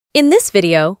In this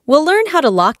video, we'll learn how to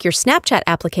lock your Snapchat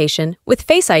application with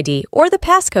Face ID or the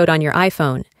passcode on your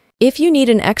iPhone. If you need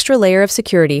an extra layer of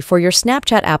security for your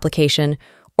Snapchat application,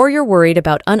 or you're worried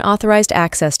about unauthorized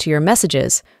access to your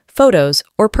messages, photos,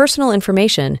 or personal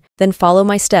information, then follow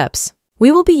my steps.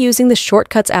 We will be using the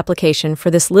Shortcuts application for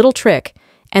this little trick,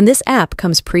 and this app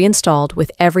comes pre-installed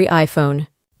with every iPhone.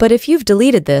 But if you've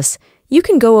deleted this, you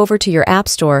can go over to your App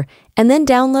Store and then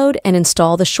download and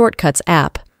install the Shortcuts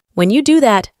app. When you do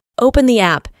that, open the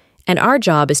app, and our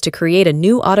job is to create a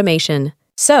new automation.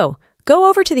 So, go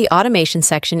over to the automation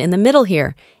section in the middle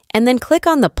here, and then click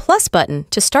on the plus button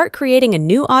to start creating a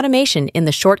new automation in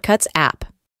the Shortcuts app.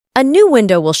 A new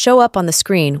window will show up on the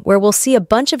screen where we'll see a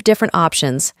bunch of different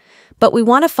options, but we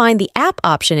want to find the app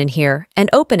option in here and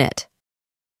open it.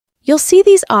 You'll see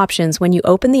these options when you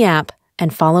open the app,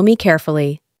 and follow me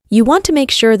carefully. You want to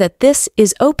make sure that this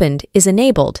is opened is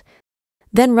enabled,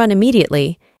 then run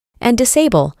immediately, and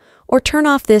disable or turn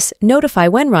off this Notify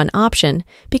When Run option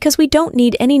because we don't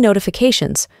need any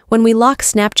notifications when we lock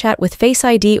Snapchat with Face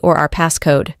ID or our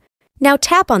passcode. Now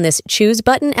tap on this Choose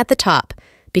button at the top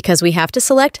because we have to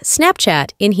select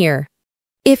Snapchat in here.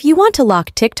 If you want to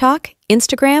lock TikTok,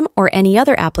 Instagram, or any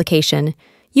other application,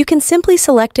 you can simply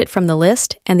select it from the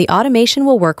list and the automation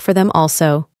will work for them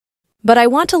also. But I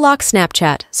want to lock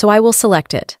Snapchat, so I will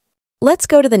select it. Let's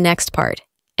go to the next part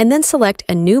and then select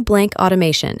a new blank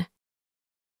automation.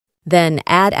 Then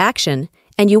Add Action,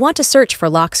 and you want to search for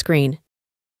Lock Screen.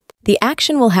 The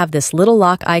action will have this little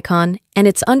lock icon, and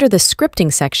it's under the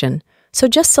Scripting section, so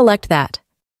just select that.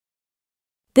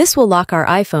 This will lock our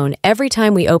iPhone every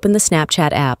time we open the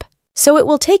Snapchat app, so it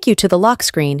will take you to the lock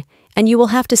screen, and you will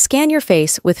have to scan your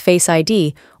face with Face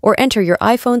ID or enter your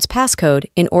iPhone's passcode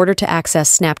in order to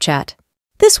access Snapchat.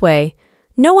 This way,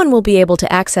 no one will be able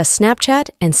to access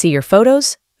Snapchat and see your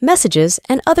photos, messages,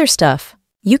 and other stuff.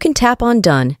 You can tap on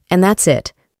Done, and that's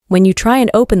it. When you try and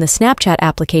open the Snapchat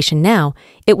application now,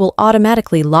 it will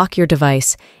automatically lock your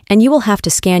device, and you will have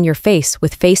to scan your face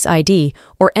with Face ID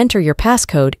or enter your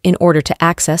passcode in order to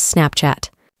access Snapchat.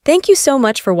 Thank you so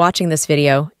much for watching this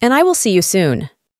video, and I will see you soon.